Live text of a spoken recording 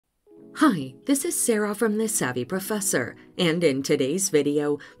Hi, this is Sarah from The Savvy Professor, and in today's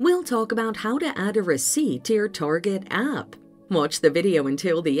video, we'll talk about how to add a receipt to your Target app. Watch the video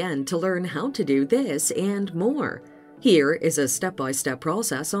until the end to learn how to do this and more. Here is a step-by-step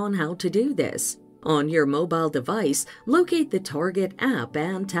process on how to do this. On your mobile device, locate the Target app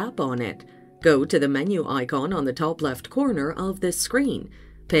and tap on it. Go to the menu icon on the top left corner of the screen.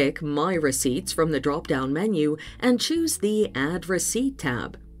 Pick My Receipts from the drop-down menu and choose the Add Receipt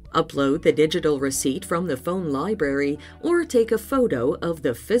tab. Upload the digital receipt from the phone library or take a photo of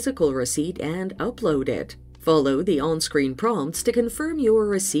the physical receipt and upload it. Follow the on-screen prompts to confirm your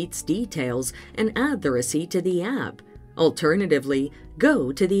receipt's details and add the receipt to the app. Alternatively,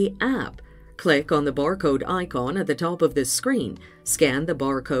 go to the app. Click on the barcode icon at the top of the screen, scan the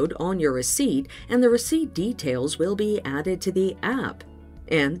barcode on your receipt, and the receipt details will be added to the app.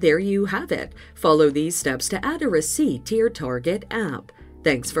 And there you have it. Follow these steps to add a receipt to your Target app.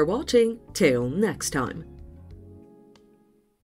 Thanks for watching. Till next time.